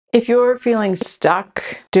If you're feeling stuck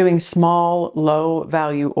doing small, low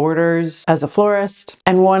value orders as a florist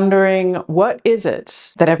and wondering what is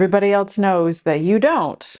it that everybody else knows that you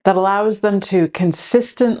don't, that allows them to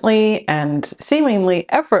consistently and seemingly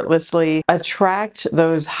effortlessly attract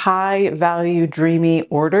those high value, dreamy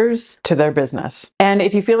orders to their business. And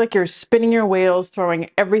if you feel like you're spinning your wheels, throwing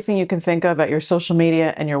everything you can think of at your social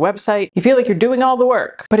media and your website, you feel like you're doing all the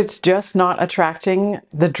work, but it's just not attracting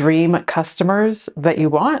the dream customers that you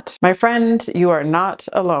want, my friend, you are not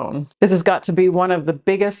alone. This has got to be one of the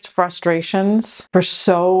biggest frustrations for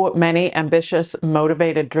so many ambitious,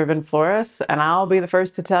 motivated, driven florists, and I'll be the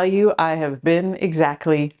first to tell you I have been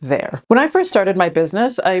exactly there. When I first started my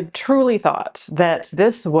business, I truly thought that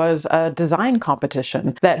this was a design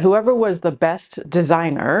competition, that whoever was the best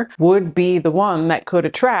designer would be the one that could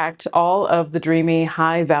attract all of the dreamy,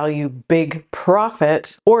 high-value, big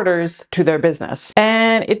profit orders to their business.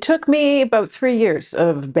 And it took me about 3 years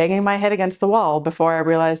of banging my head against the wall before I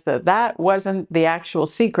realized that that wasn't the actual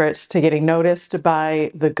secret to getting noticed by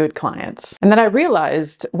the good clients. And then I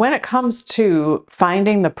realized when it comes to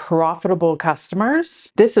finding the profitable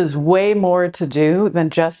customers, this is way more to do than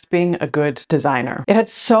just being a good designer. It had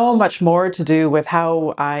so much more to do with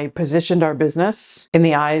how I positioned our business in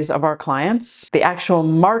the eyes of our clients, the actual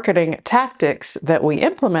marketing tactics that we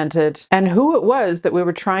implemented, and who it was that we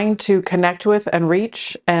were trying to connect with and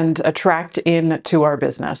reach and attract into our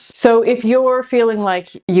business. So if you're feeling like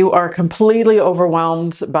you are completely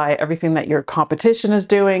overwhelmed by everything that your competition is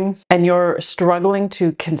doing and you're struggling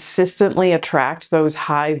to consistently attract those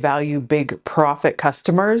high value, big profit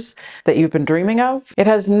customers that you've been dreaming of, it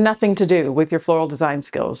has nothing to do with your floral design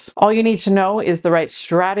skills. All you need to know is the right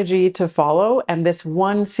strategy to follow and this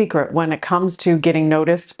one secret when it comes to getting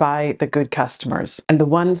noticed by the good customers and the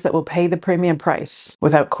ones that will pay the premium price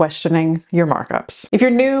without questioning your markups. If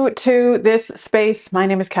you're new to this space, my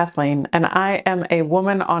name is Kathleen, and I am a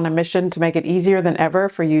woman on a mission to make it easier than ever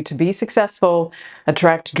for you to be successful,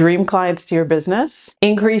 attract dream clients to your business,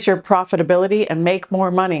 increase your profitability, and make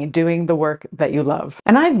more money doing the work that you love.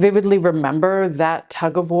 And I vividly remember that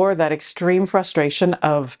tug of war, that extreme frustration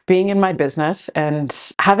of being in my business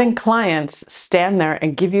and having clients stand there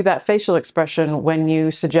and give you that facial expression when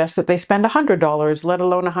you suggest that they spend $100, let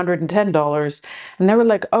alone $110. And they were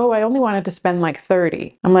like, oh, I only wanted to spend like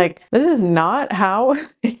 30. I'm like, this is not how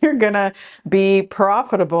you're gonna be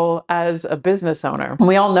profitable as a business owner. And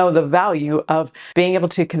we all know the value of being able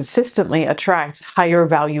to consistently attract higher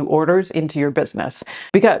value orders into your business.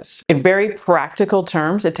 Because in very practical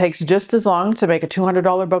terms, it takes just as long to make a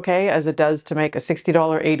 $200 bouquet as it does to make a $60,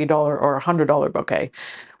 $80, or $100 bouquet,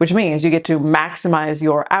 which means you get to maximize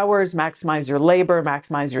your hours, maximize your labor,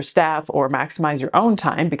 maximize your staff, or maximize your own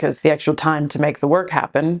time, because the actual time to make the work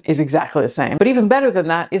happen is exactly the same. But even better than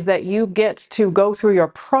that is that you get to go through your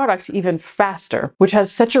product even faster, which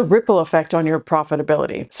has such a ripple effect on your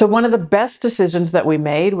profitability. So one of the best decisions that we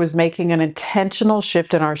made was making an intentional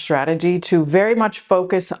shift in our strategy to very much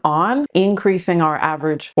focus on increasing our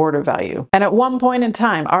average order value. And at one point in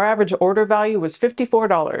time, our average order value was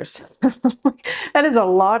 $54. That is a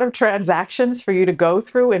lot of transactions for you to go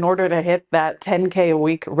through in order to hit that 10K a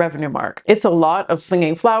week revenue mark. It's a lot of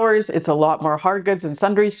slinging flowers. It's a lot more hard goods and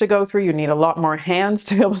sundries to go through. You need a lot more hands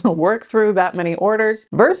to be able to work through that many orders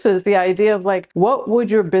versus the idea of like, what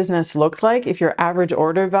would your business look like if your average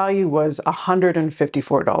order value was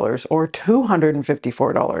 $154 or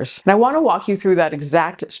 $254? And I want to walk you through that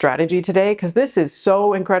exact strategy today because this is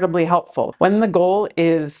so incredibly helpful when the goal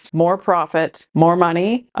is more profit, more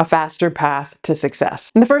money, a faster path to success.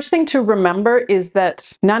 And the first thing to remember is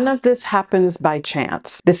that none of this happens by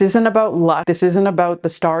chance. This isn't about luck. This isn't about the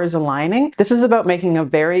stars aligning. This is about making a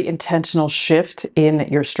very intentional shift in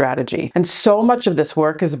your strategy. And so much of this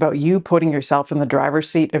work is about you putting yourself in the driver's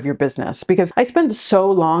seat of your business, because I spent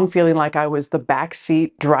so long feeling like I was the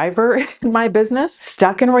backseat driver in my business,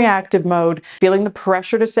 stuck in reactive mode, feeling the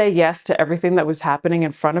pressure to say yes to everything that was happening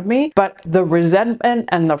in front of me. But the resentment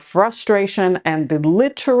and the frustration and the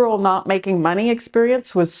literal not making money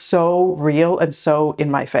experience was so real and so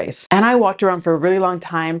in my face. And I walked around for a really long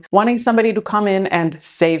time wanting somebody to come in and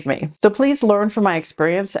save me. So please learn from my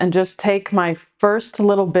experience and just take my first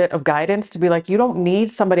little bit of guidance to be like, you don't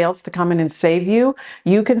need somebody else to come in and save you.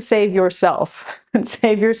 You can save yourself. and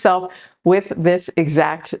save yourself with this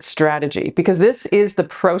exact strategy, because this is the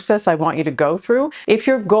process I want you to go through. If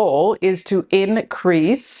your goal is to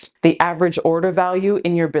increase the average order value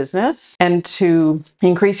in your business and to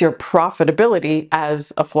increase your profitability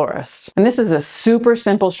as a florist. And this is a super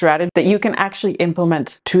simple strategy that you can actually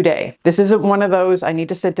implement today. This isn't one of those, I need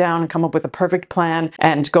to sit down and come up with a perfect plan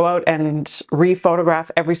and go out and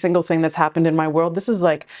re-photograph every single thing that's happened in my world. This is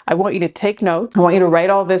like, I want you to take notes. I want you to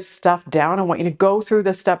write all this stuff down. I want you to go through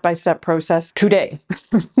this step-by-step process today.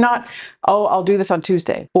 Not, oh, I'll do this on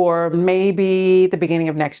Tuesday or maybe the beginning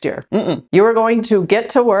of next year. You are going to get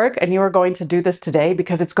to work and you are going to do this today,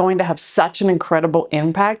 because it's going to have such an incredible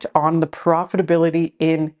impact on the profitability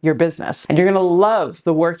in your business. And you're going to love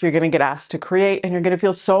the work you're going to get asked to create, and you're going to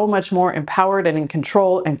feel so much more empowered and in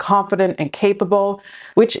control and confident and capable,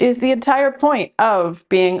 which is the entire point of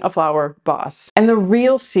being a flower boss. And the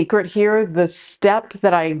real secret here, the step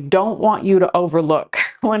that I don't want you to overlook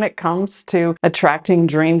when it comes to attracting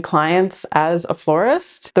dream clients as a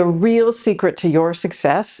florist, the real secret to your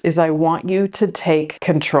success is I want you to take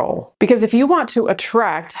control. Because if you want to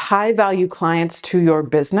attract high value clients to your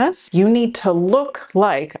business, you need to look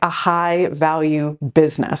like a high value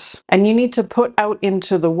business. And you need to put out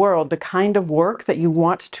into the world the kind of work that you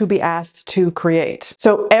want to be asked to create.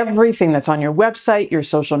 So everything that's on your website, your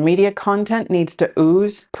social media content needs to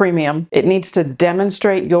ooze premium. It needs to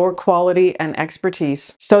demonstrate your quality and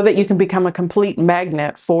expertise so that you can become a complete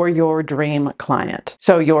magnet for your dream client.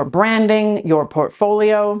 So your branding, your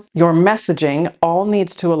portfolio, your messaging all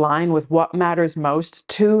needs to align with what matters most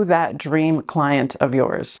to that dream client of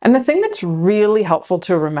yours. And the thing that's really helpful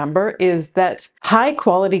to remember is that high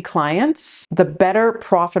quality clients, the better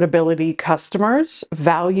profitability customers,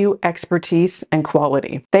 value expertise and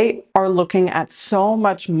quality. They are looking at so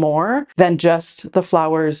much more than just the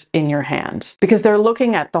flowers in your hand, because they're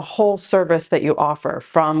looking at the whole service that you offer,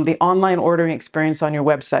 from the online ordering experience on your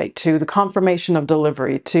website to the confirmation of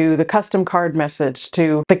delivery to the custom card message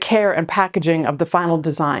to the care and packaging of the final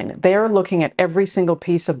design. They are looking at every single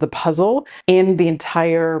piece of the puzzle in the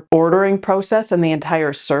entire ordering process and the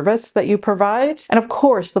entire service that you provide. And of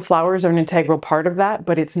course, the flowers are an integral part of that,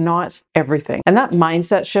 but it's not everything. And that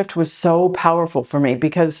mindset shift was so powerful for me,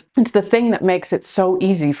 because it's the thing that makes it so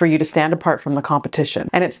easy for you to stand apart from the competition.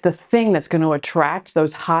 And it's the thing that's going to attract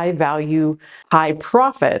those high value, high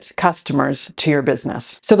profit customers to your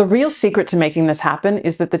business. So the real secret to making this happen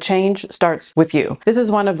is that the change starts with you. This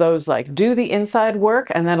is one of those, like, do the inside work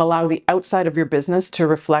and then allow the outside of your business to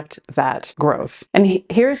reflect that growth. And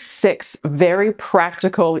here's 6 very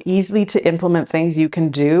practical, easily to implement things you can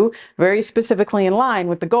do, very specifically in line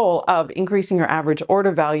with the goal of increasing your average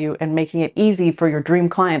order value and making it easy for your dream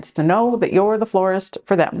clients to know that you're the florist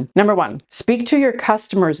for them. Number 1, speak to your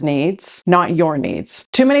customers' needs, not your needs.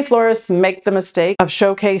 Too many florists make the mistake of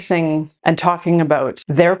showcasing and talking about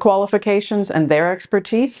their qualifications and their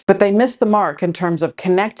expertise, but they miss the mark in terms of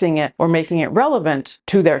connecting it or making it relevant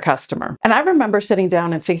to their customer. And I remember sitting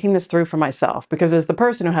down and thinking this through for myself, because as the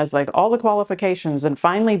person who has like all the qualifications and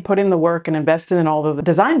finally put in the work and invested in all of the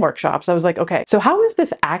design workshops, I was like, okay, so how is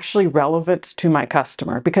this actually relevant to my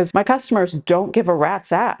customer? Because my customers don't give a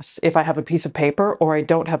rat's ass if I have a piece of paper or I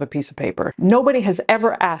don't have a piece of paper. Nobody has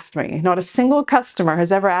ever asked me, not a single customer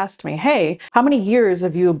has ever asked me, hey, how many years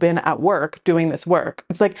have you been at work doing this work?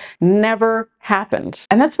 It's like, never happened.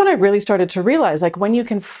 And that's when I really started to realize, like, when you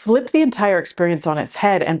can flip the entire experience on its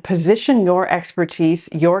head and position your expertise,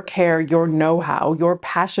 your care, your know-how, your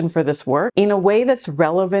passion for this work in a way that's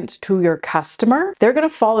relevant to your customer, they're going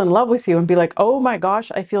to fall in love with you and be like, oh my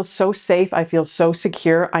gosh, I feel so safe. I feel so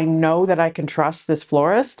secure. I know that I can trust this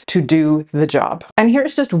florist to do the job. And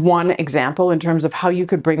here's just one example in terms of how you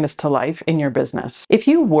could bring this to life in your business. If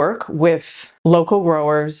you work with local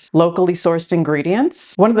growers, locally sourced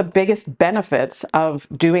ingredients, one of the biggest benefits of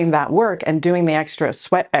doing that work and doing the extra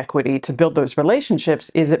sweat equity to build those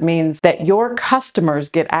relationships is it means that your customers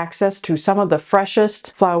get access to some of the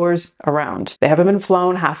freshest flowers around. They haven't been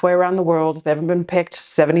flown halfway around the world. They haven't been picked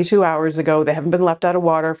 72 hours ago. They haven't been left out of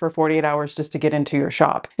water for 48 hours just to get into your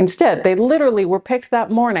shop. Instead, they literally were picked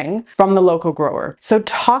that morning from the local grower. So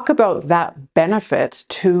talk about that benefit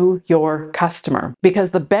to your customer,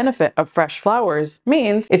 because the benefit of fresh flowers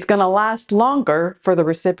means it's going to last longer for the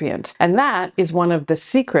recipient. And that is one of the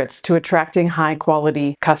secrets to attracting high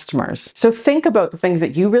quality customers. So think about the things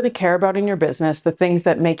that you really care about in your business, the things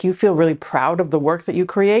that make you feel really proud of the work that you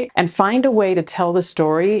create, and find a way to tell the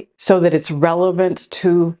story so that it's relevant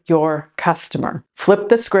to your customer. Flip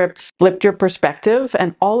the script, flip your perspective,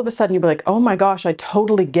 and all of a sudden you'll be like, oh my gosh, I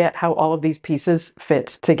totally get how all of these pieces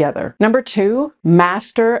fit together. Number 2,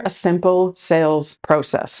 master a simple sales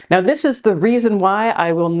process. Now, this is the reason why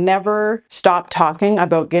I will never stop talking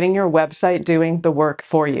about getting your website doing the work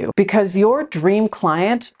for you, because your dream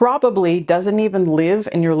client probably doesn't even live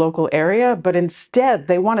in your local area, but instead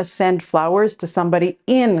they want to send flowers to somebody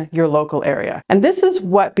in your local area. And this is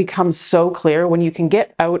what becomes so clear when you can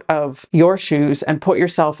get out of your shoes and put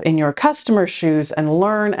yourself in your customer's shoes and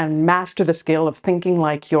learn and master the skill of thinking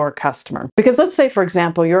like your customer. Because let's say, for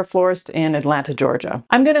example, you're a florist in Atlanta, Georgia.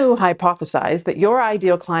 I'm going to hypothesize that your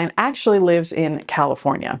ideal client actually lives in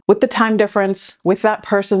California. With the time difference, with that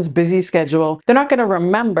person's busy schedule, they're not going to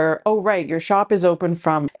remember, oh, right, your shop is open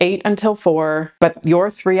from 8 until 4, but you're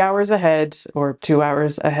 3 hours ahead or 2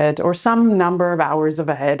 hours ahead or some number of hours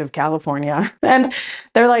ahead of California. And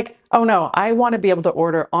they're like, oh no, I want to be able to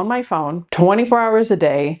order on my phone 24 hours a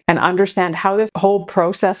day and understand how this whole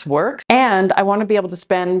process works. And I want to be able to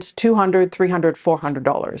spend $200, $300,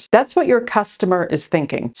 $400. That's what your customer is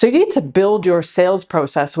thinking. So you need to build your sales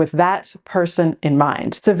process with that person in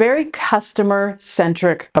mind. It's a very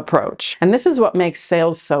customer-centric approach. And this is what makes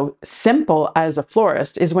sales so simple as a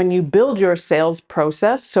florist, is when you build your sales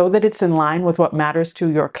process so that it's in line with what matters to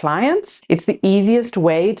your clients. It's the easiest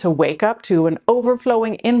way to wake up to an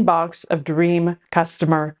overflowing inbox of dream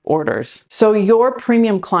customer orders. So your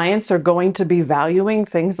premium clients are going to be valuing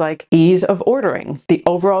things like ease of ordering, the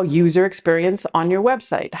overall user experience on your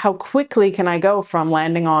website. How quickly can I go from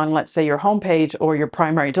landing on, let's say, your homepage or your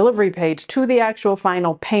primary delivery page to the actual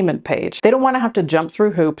final payment page? They don't want to have to jump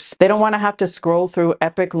through hoops. They don't want to have to scroll through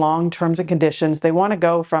epic long terms and conditions. They want to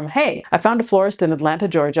go from, hey, I found a florist in Atlanta,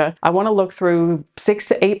 Georgia. I want to look through 6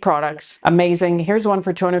 to 8 products. Amazing. Here's one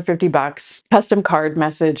for $250. Custom card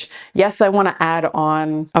message. Yes, I want to add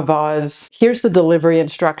on a vase. Here's the delivery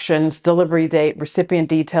instructions, delivery date, recipient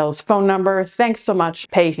details, phone number. Thanks so much.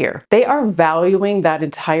 Pay here. They are valuing that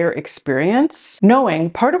entire experience, knowing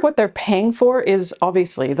part of what they're paying for is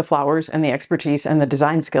obviously the flowers and the expertise and the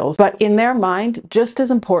design skills. But in their mind, just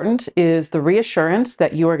as important is the reassurance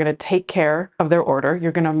that you are going to take care of their order.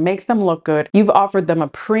 You're going to make them look good. You've offered them a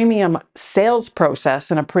premium sales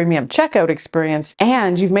process and a premium checkout experience,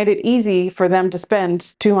 and you've made it easy for them to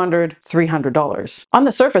spend $200, $300. On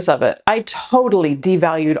the surface of it, I totally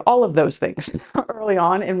devalued all of those things early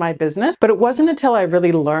on in my business, but it wasn't until I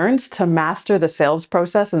really learned to master the sales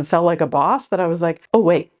process and sell like a boss that I was like, oh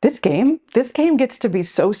wait, this game gets to be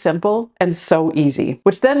so simple and so easy.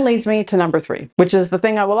 Which then leads me to number 3, which is the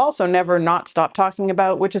thing I will also never not stop talking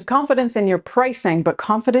about, which is confidence in your pricing, but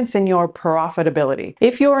confidence in your profitability.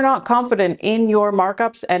 If you're not confident in your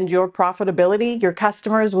markups and your profitability, your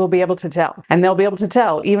customers will be able to tell, and they'll be able to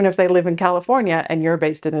tell even if they live in California and you're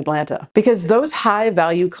based in Atlanta. Because those high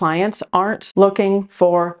value clients aren't looking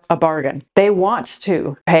for a bargain. They want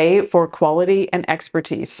to pay for quality and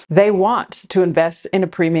expertise. They want to invest in a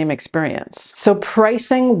premium experience. So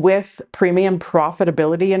pricing with premium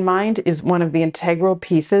profitability in mind is one of the integral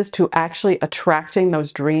pieces to actually attracting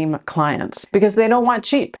those dream clients, because they don't want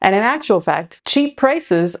cheap. And in actual fact, cheap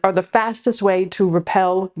prices are the fastest way to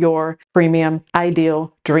repel your premium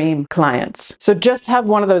ideal dream clients. So just have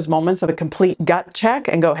one of those moments of a complete gut check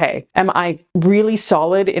and go, hey, am I really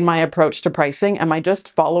solid in my approach to pricing? Am I just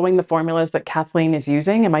following the formulas that Kathleen is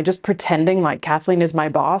using? Am I just pretending like Kathleen is my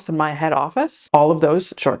boss in my head office? All of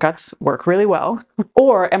those shortcuts work really well.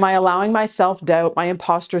 Or am I allowing my self-doubt, my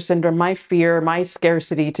imposter syndrome, my fear, my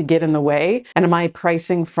scarcity to get in the way? And am I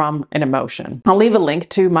pricing from an emotion? I'll leave a link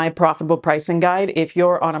to my profitable pricing guide if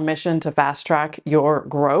you're on a mission to fast track your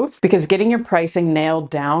growth, because getting your pricing nailed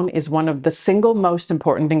down is one of the single most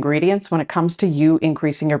important ingredients when it comes to you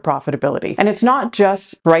increasing your profitability. And it's not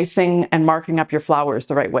just pricing and marking up your flowers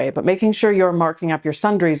the right way, but making sure you're marking up your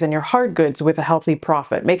sundries and your hard goods with a healthy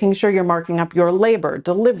profit, making sure you're marking up your labor,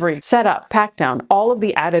 delivery, setup, pack down. All of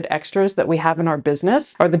the added extras that we have in our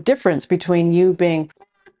business are the difference between you being,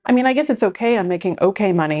 I mean, I guess it's okay, I'm making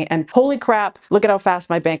okay money, and holy crap, look at how fast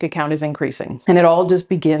my bank account is increasing. And it all just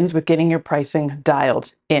begins with getting your pricing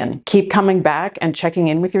dialed in. Keep coming back and checking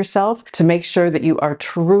in with yourself to make sure that you are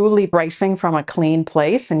truly pricing from a clean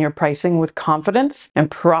place and you're pricing with confidence and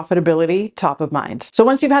profitability top of mind. So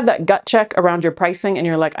once you've had that gut check around your pricing and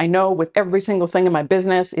you're like, I know with every single thing in my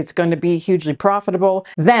business, it's going to be hugely profitable,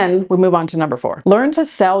 then we move on to number 4. Learn to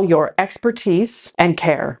sell your expertise and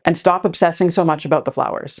care and stop obsessing so much about the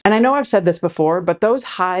flowers. flowers. And I know I've said this before, but those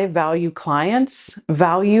high value clients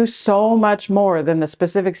value so much more than the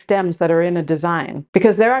specific stems that are in a design,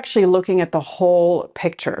 because they're actually looking at the whole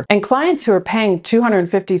picture. And clients who are paying $250,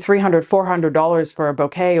 $300, $400 for a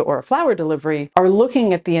bouquet or a flower delivery are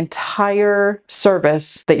looking at the entire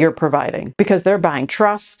service that you're providing, because they're buying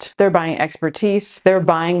trust, they're buying expertise, they're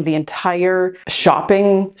buying the entire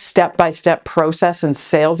shopping step-by-step process and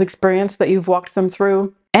sales experience that you've walked them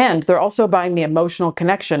through. And they're also buying the emotional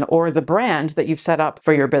connection or the brand that you've set up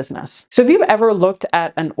for your business. So if you've ever looked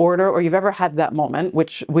at an order, or you've ever had that moment,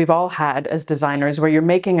 which we've all had as designers, where you're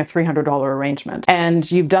making a $300 arrangement and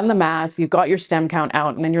you've done the math, you've got your stem count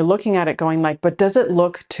out, and then you're looking at it going like, but does it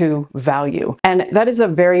look to value? And that is a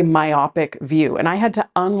very myopic view. And I had to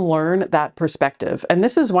unlearn that perspective. And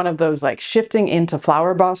this is one of those like shifting into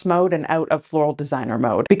flower boss mode and out of floral designer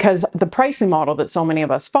mode, because the pricing model that so many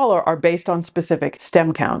of us follow are based on specific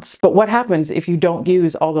stem counts. But what happens if you don't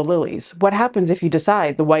use all the lilies? What happens if you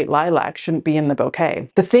decide the white lilac shouldn't be in the bouquet?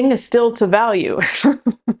 The thing is still to value.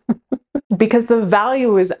 Because the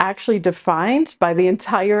value is actually defined by the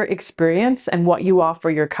entire experience and what you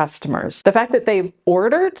offer your customers. The fact that they've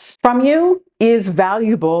ordered from you is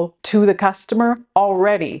valuable to the customer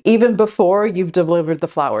already, even before you've delivered the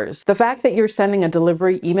flowers. The fact that you're sending a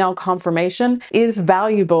delivery email confirmation is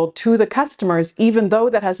valuable to the customers, even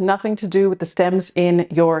though that has nothing to do with the stems in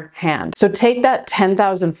your hand. So take that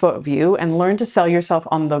 10,000 foot view and learn to sell yourself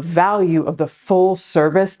on the value of the full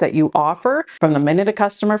service that you offer, from the minute a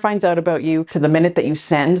customer finds out about you to the minute that you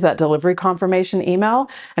send that delivery confirmation email.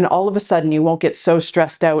 And all of a sudden you won't get so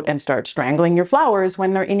stressed out and start strangling your flowers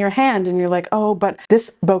when they're in your hand and you're like, oh, but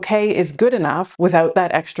this bouquet is good enough without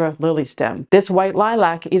that extra lily stem. This white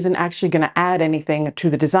lilac isn't actually going to add anything to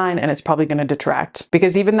the design, and it's probably going to detract.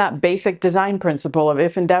 Because even that basic design principle of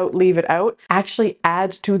if in doubt, leave it out, actually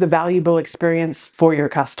adds to the valuable experience for your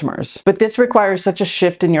customers. But this requires such a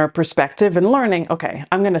shift in your perspective and learning, okay,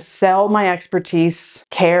 I'm going to sell my expertise,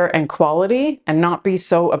 care, and quality, and not be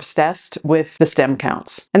so obsessed with the stem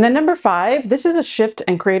counts. And then number 5, this is a shift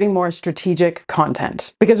in creating more strategic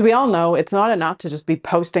content. Because we all know it's not enough to just be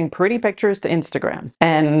posting pretty pictures to Instagram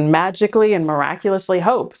and magically and miraculously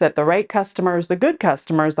hope that the right customers, the good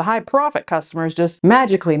customers, the high profit customers just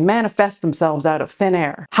magically manifest themselves out of thin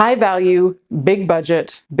air. High value, big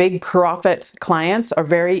budget, big profit clients are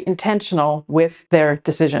very intentional with their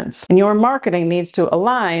decisions. And your marketing needs to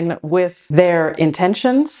align with their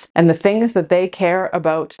intentions and the things that they care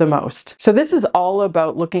about the most. So this is all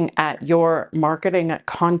about looking at your marketing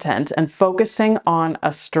content and focusing on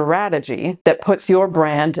a strategy that puts your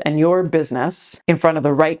brand and your business in front of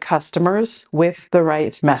the right customers with the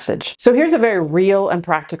right message. So here's a very real and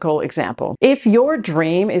practical example. If your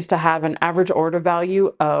dream is to have an average order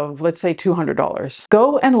value of, let's say, $200,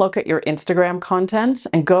 go and look at your Instagram content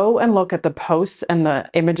and go and look at the posts and the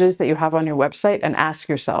images that you have on your website and ask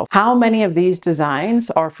yourself, how many of these designs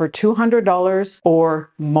are for $200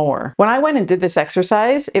 or more? When I went and did this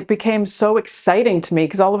exercise, it became so exciting to me,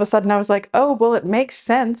 because all of a sudden I was like, oh, well, it makes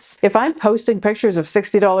sense. If I'm posting pictures of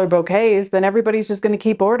 $60 bouquets, then everybody's just going to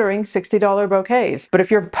keep ordering $60 bouquets. But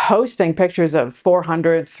if you're posting pictures of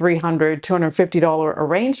 $400, $300, $250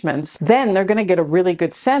 arrangements, then they're going to get a really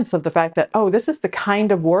good sense of the fact that, oh, this is the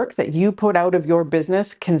kind of work that you put out of your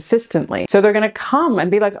business consistently. So they're going to come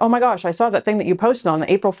and be like, oh my gosh, I saw that thing that you posted on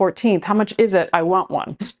April 14th. How much is it? I want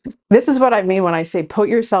one. This is what I mean when I say put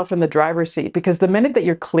yourself in the driver's seat, because the minute that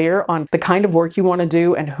you're clear on the kind of work you want to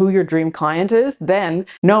do and who your dream client is, then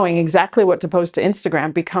knowing exactly what to post to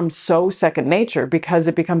Instagram becomes so second nature, because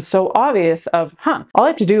it becomes so obvious of, all I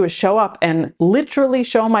have to do is show up and literally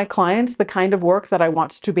show my clients the kind of work that I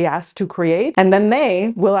want to be asked to create. And then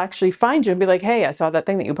they will actually find you and be like, hey, I saw that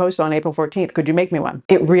thing that you posted on April 14th. Could you make me one?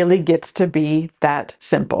 It really gets to be that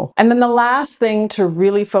simple. And then the last thing to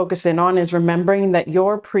really focus in on is remembering that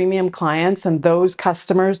your premium clients and those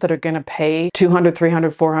customers that are going to pay $200,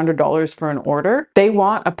 $300, $400 for an order, they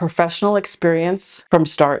want a professional experience from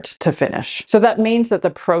start to finish. So that means that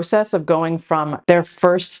the process of going from their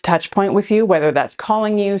first touch point with you, whether that's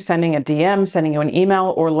calling you, sending a DM, sending you an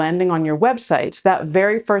email, or landing on your website, that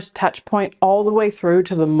very first touch point all the way through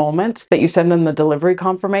to the moment that you send them the delivery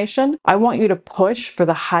confirmation, I want you to push for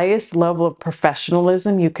the highest level of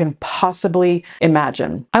professionalism you can possibly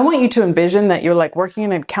imagine. I want you to envision that you're like working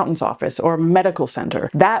in an accountant's office or a medical center.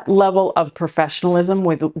 That level of professionalism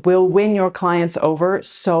will win your clients over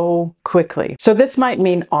so quickly. So this might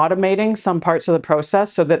mean automating automating some parts of the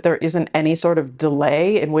process so that there isn't any sort of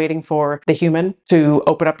delay in waiting for the human to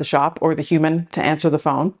open up the shop or the human to answer the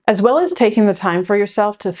phone, as well as taking the time for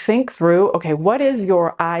yourself to think through, okay, what is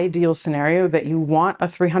your ideal scenario that you want a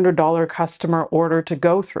 $300 customer order to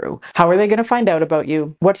go through? How are they going to find out about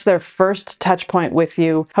you? What's their first touch point with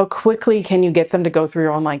you? How quickly can you get them to go through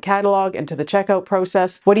your online catalog into the checkout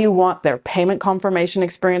process? What do you want their payment confirmation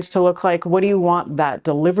experience to look like? What do you want that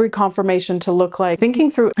delivery confirmation to look like?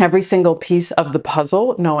 Thinking through every single piece of the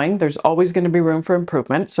puzzle, knowing there's always going to be room for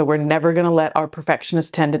improvement. So we're never going to let our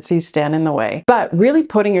perfectionist tendencies stand in the way, but really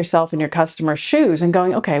putting yourself in your customer's shoes and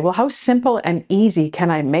going, okay, well, how simple and easy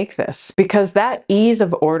can I make this? Because that ease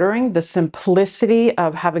of ordering, the simplicity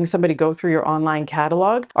of having somebody go through your online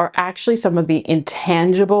catalog are actually some of the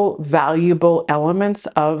intangible, valuable elements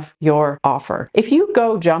of your offer. If you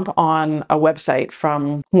go jump on a website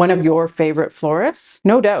from one of your favorite florists,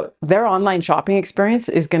 no doubt their online shopping experience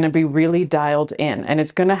is going to be really dialed in, and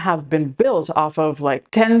it's going to have been built off of like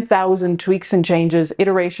 10,000 tweaks and changes,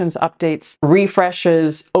 iterations, updates,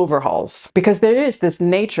 refreshes, overhauls, because there is this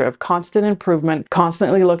nature of constant improvement,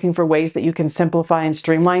 constantly looking for ways that you can simplify and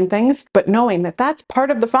streamline things, but knowing that that's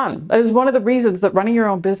part of the fun. That is one of the reasons that running your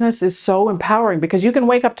own business is so empowering, because you can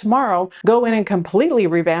wake up tomorrow, go in and completely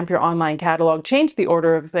revamp your online catalog, change the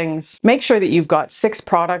order of things, make sure that you've got 6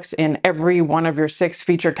 products in every one of your 6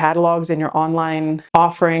 feature catalogs in your online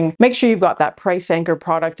offering. Make sure you've got that price anchor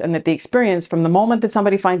product, and that the experience from the moment that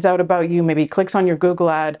somebody finds out about you, maybe clicks on your Google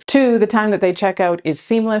ad, to the time that they check out is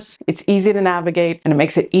seamless, it's easy to navigate, and it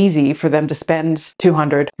makes it easy for them to spend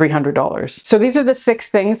 $200, $300. So these are the 6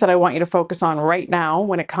 things that I want you to focus on right now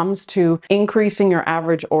when it comes to increasing your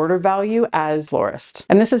average order value as florist.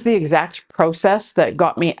 And this is the exact process that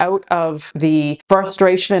got me out of the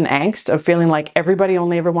frustration and angst of feeling like everybody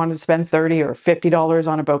only ever wanted to spend $30 or $50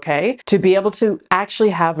 on a bouquet, to be able to actually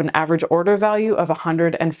have an average order value of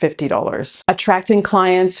 $150. Attracting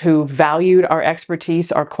clients who valued our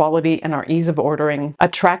expertise, our quality, and our ease of ordering.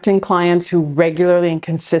 Attracting clients who regularly and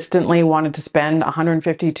consistently wanted to spend $150,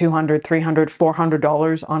 $200, $300,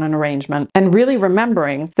 $400 on an arrangement. And really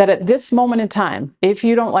remembering that at this moment in time, if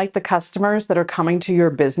you don't like the customers that are coming to your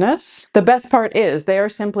business, the best part is they are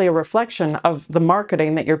simply a reflection of the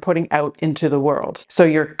marketing that you're putting out into the world. So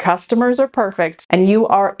your customers are perfect, and you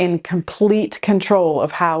are in complete control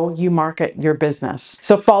of how you market your business.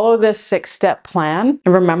 So follow this 6-step plan,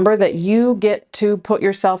 and remember that you get to put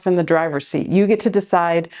yourself in the driver's seat. You get to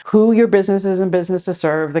decide who your business is in business to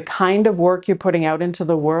serve, the kind of work you're putting out into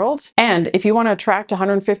the world. And if you want to attract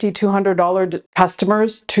 $150, $200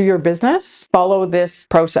 customers to your business, follow this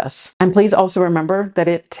process. And please also remember that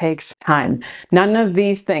it takes time. None of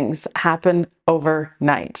these things happen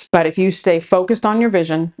overnight. But if you stay focused on your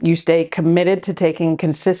vision, you stay committed to taking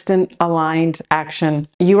consistent, aligned action,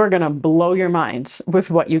 you are going to blow your mind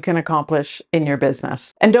with what you can accomplish in your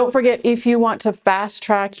business. And don't forget, if you want to fast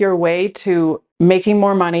track your way to making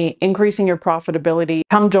more money, increasing your profitability,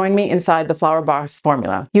 come join me inside the Flower Boss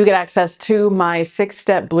formula. You get access to my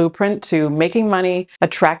 6-step blueprint to making money,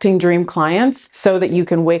 attracting dream clients, so that you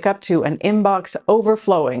can wake up to an inbox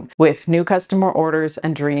overflowing with new customer orders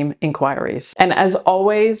and dream inquiries. And as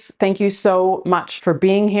always, thank you so much for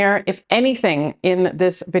being here. If anything in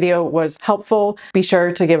this video was helpful, be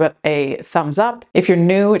sure to give it a thumbs up. If you're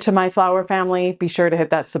new to my flower family, be sure to hit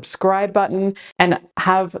that subscribe button, and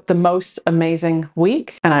have the most amazing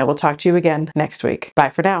week. And I will talk to you again next week. Bye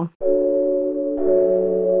for now.